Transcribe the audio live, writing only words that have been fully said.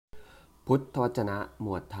พุทธวจนะหม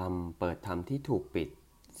วดธรรมเปิดธรรมที่ถูกปิด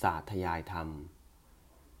สาธยายธรรม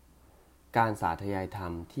การสาธยายธรร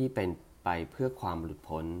มที่เป็นไปเพื่อความหลุด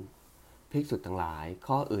พ้นภิกษุทั้งหลาย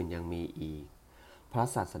ข้ออื่นยังมีอีกพระ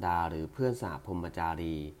ศาสดาหรือเพื่อนสหพรหมจา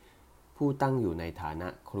รีผู้ตั้งอยู่ในฐานะ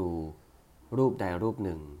ครูรูปใดรูปห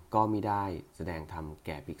นึ่งก็มิได้แสดงธรรมแ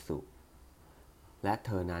ก่ภิกษุและเธ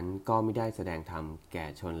อนั้นก็มิได้แสดงธรรมแก่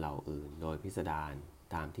ชนเหล่าอื่นโดยพิสดาร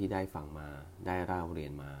ตามที่ได้ฟังมาได้เล่าเรี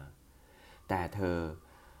ยนมาแต่เธอ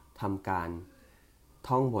ทำการ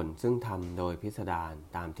ท่องบนซึ่งทำโดยพิสดาร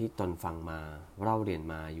ตามที่ตนฟังมาเล่าเรียน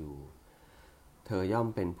มาอยู่เธอย่อม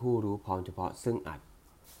เป็นผู้รู้พร้อมเฉพาะซึ่งอัด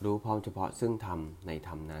รู้พร้อมเฉพาะซึ่งธรรมในธ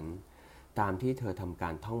รรมนั้นตามที่เธอทำกา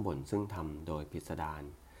รท่องบนซึ่งธรรมโดยพิสดาร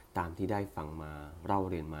ตามที่ได้ฟังมาเล่า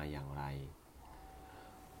เรียนมาอย่างไร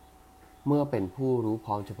เมื่อเป็นผู้รู้พ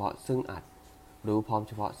ร้อมเฉพาะซึ่งอัดรู้พร้อมเ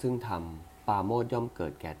ฉพาะซึ่งธรรมปราโมทย์ย่อมเกิ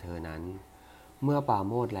ดแก่เธอนั้นเมื่อปรา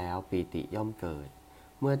โมทย์แล้วปีติย่อมเกิด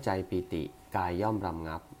เมื่อใจปีติกายย่อมรำ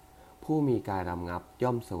งับผู้มีกายรำงับย่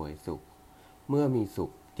อมเสวยสุขเมื่อมีสุ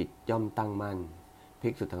ขจิตย่อมตั้งมั่นภิ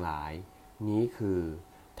กษุทั้งหลายนี้คือ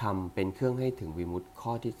ธรรมเป็นเครื่องให้ถึงวิมุตติข้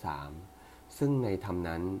อที่3ซึ่งในธรรม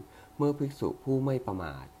นั้นเมื่อภิกษุผู้ไม่ประม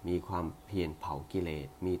าทมีความเพียรเผากิเลส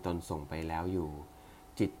มีตนส่งไปแล้วอยู่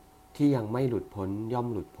จิตที่ยังไม่หลุดพ้นย่อม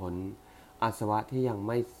หลุดพ้นอาสวะที่ยังไ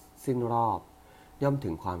ม่สิ้นรอบย่อมถึ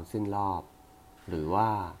งความสิ้นรอบหรือว่า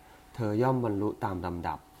เธอย่อมบรรลุตามลำ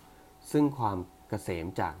ดับซึ่งความเกษม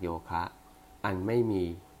จากโยคะอันไม่มี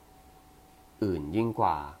อื่นยิ่งก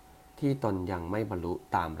ว่าที่ตนยังไม่บรรลุ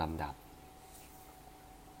ตามลำดับ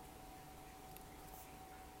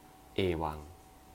เอวัง